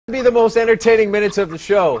Be the most entertaining minutes of the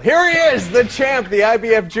show. Here he is, the champ, the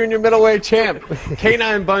IBF junior middleweight champ,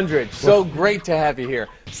 K9 Bundrage. So great to have you here.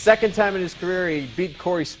 Second time in his career he beat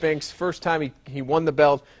Corey Spinks. First time he won the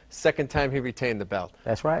belt. Second time he retained the belt.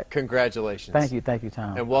 That's right. Congratulations. Thank you,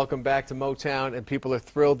 Tom. And welcome back to Motown. And people are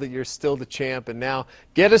thrilled that you're still the champ. And now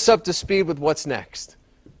get us up to speed with what's next.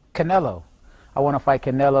 Canelo. I want to fight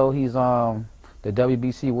Canelo. He's the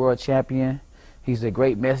WBC world champion. He's a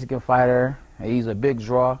great Mexican fighter. He's a big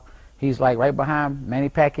draw. He's like right behind Manny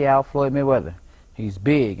Pacquiao, Floyd Mayweather. He's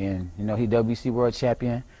big, and you know, he's WBC world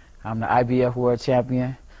champion. I'm the IBF world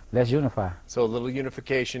champion. Let's unify. So a little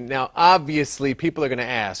unification. Now, obviously, people are going to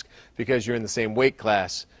ask, because you're in the same weight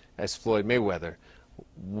class as Floyd Mayweather,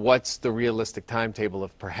 what's the realistic timetable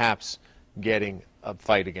of perhaps getting a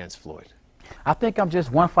fight against Floyd? I think I'm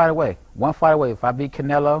just one fight away. One fight away. If I beat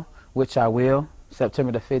Canelo, which I will,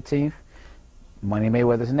 September the 15th, Money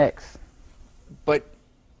Mayweather's next. But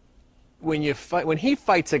when he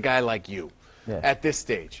fights a guy like you, yes, at this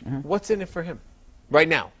stage, what's in it for him right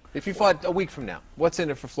now? If you fought a week from now, what's in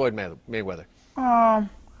it for Floyd Mayweather? I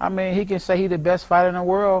mean, he can say he's the best fighter in the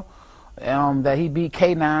world, that he beat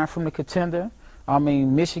K9 from the Contender. I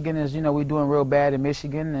mean, Michigan is, you know, we're doing real bad in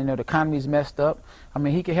Michigan, and you know, the economy's messed up. I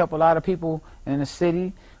mean, he can help a lot of people in the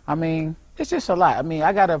city. I mean, it's just a lot. I mean,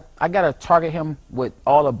 I gotta target him with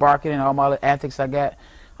all the barking and all my other antics I got.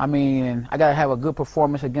 I mean, I gotta have a good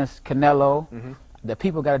performance against Canelo. The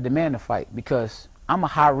people gotta demand the fight, because I'm a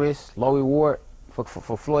high risk, low reward for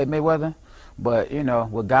Floyd Mayweather. But you know,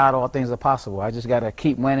 with God, all things are possible. I just gotta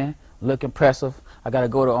keep winning, look impressive. I gotta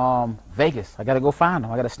go to Vegas. I gotta go find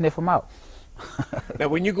him. I gotta sniff him out. Now,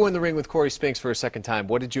 when you go in the ring with Corey Spinks for a second time,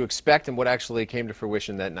 what did you expect, and what actually came to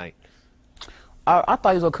fruition that night? I thought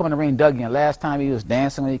he was going to come in the ring dug in. Last time he was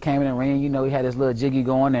dancing when he came in the ring. You know, he had his little jiggy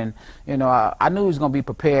going, and, you know, I knew he was going to be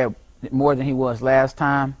prepared more than he was last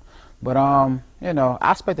time. But, you know,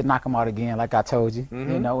 I expect to knock him out again, like I told you,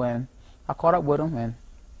 you know, and I caught up with him, and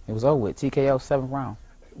it was over with. TKO, 7th round.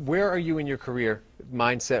 Where are you in your career,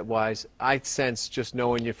 mindset-wise? I sense, just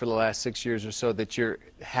knowing you for the last 6 years or so, that you're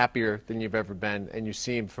happier than you've ever been, and you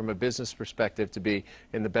seem, from a business perspective, to be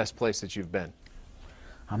in the best place that you've been.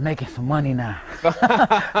 I'm making some money now.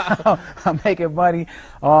 I'm making money.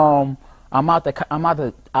 I'm out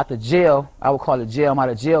the jail. I would call it jail. I'm out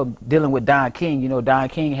of jail dealing with Don King. You know, Don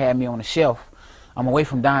King had me on the shelf. I'm away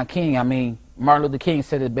from Don King. I mean, Martin Luther King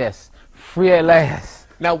said it best: free at last.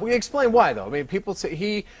 Now, we explain why, though. I mean, people say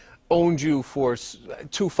he owned you for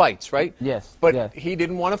 2 fights, right? Yes. But yes, he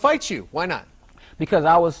didn't want to fight you. Why not? Because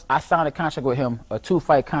I signed a contract with him, a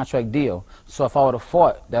 2-fight contract deal. So if I would have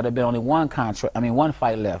fought, there'd have been only one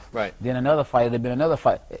fight left. Right. Then another fight, there'd have been another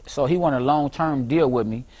fight. So he wanted a long-term deal with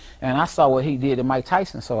me, and I saw what he did to Mike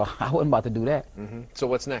Tyson, so I wasn't about to do that. So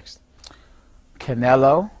what's next?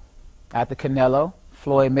 Canelo. After Canelo,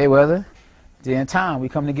 Floyd Mayweather. Then time. We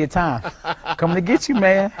come to get time. Come to get you,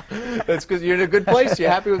 man. That's because you're in a good place. You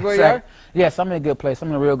happy with where you are? Yes, I'm in a good place. I'm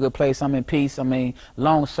in a real good place. I'm in peace. I mean,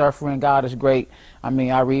 long suffering. God is great. I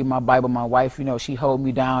mean, I read my Bible. My wife, you know, she hold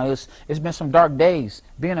me down. It's been some dark days.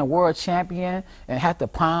 Being a world champion and have to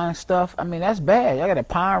pawn stuff, I mean, that's bad. I got to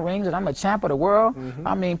pawn rings and I'm the champ of the world.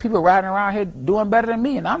 I mean, people riding around here doing better than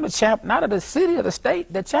me, and I'm the champ, not of the city or the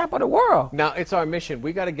state, the champ of the world. Now, it's our mission.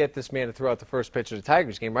 We got to get this man to throw out the first pitch of the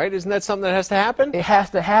Tigers game, right? Isn't that something that has to happen? It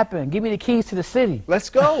has to happen. Give me the keys to the city.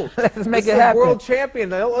 Let's go. Let's make it happen. World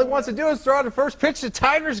champion. All he wants to do is throw out the first pitch of the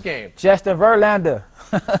Tigers game. Justin Verlander.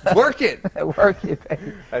 Work it. Work it,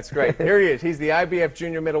 baby. That's great. Here he is. He's the IBF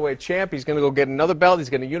junior middleweight champ. He's going to go get another belt. He's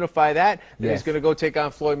going to unify that. Then he's going to go take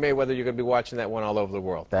on Floyd Mayweather. You're going to be watching that one all over the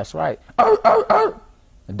world. That's right. The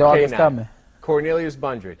dog is coming. Cornelius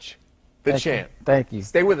Bundrage, the champ. Thank you.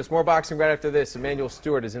 Stay with us. More boxing right after this. Emmanuel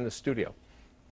Stewart is in the studio.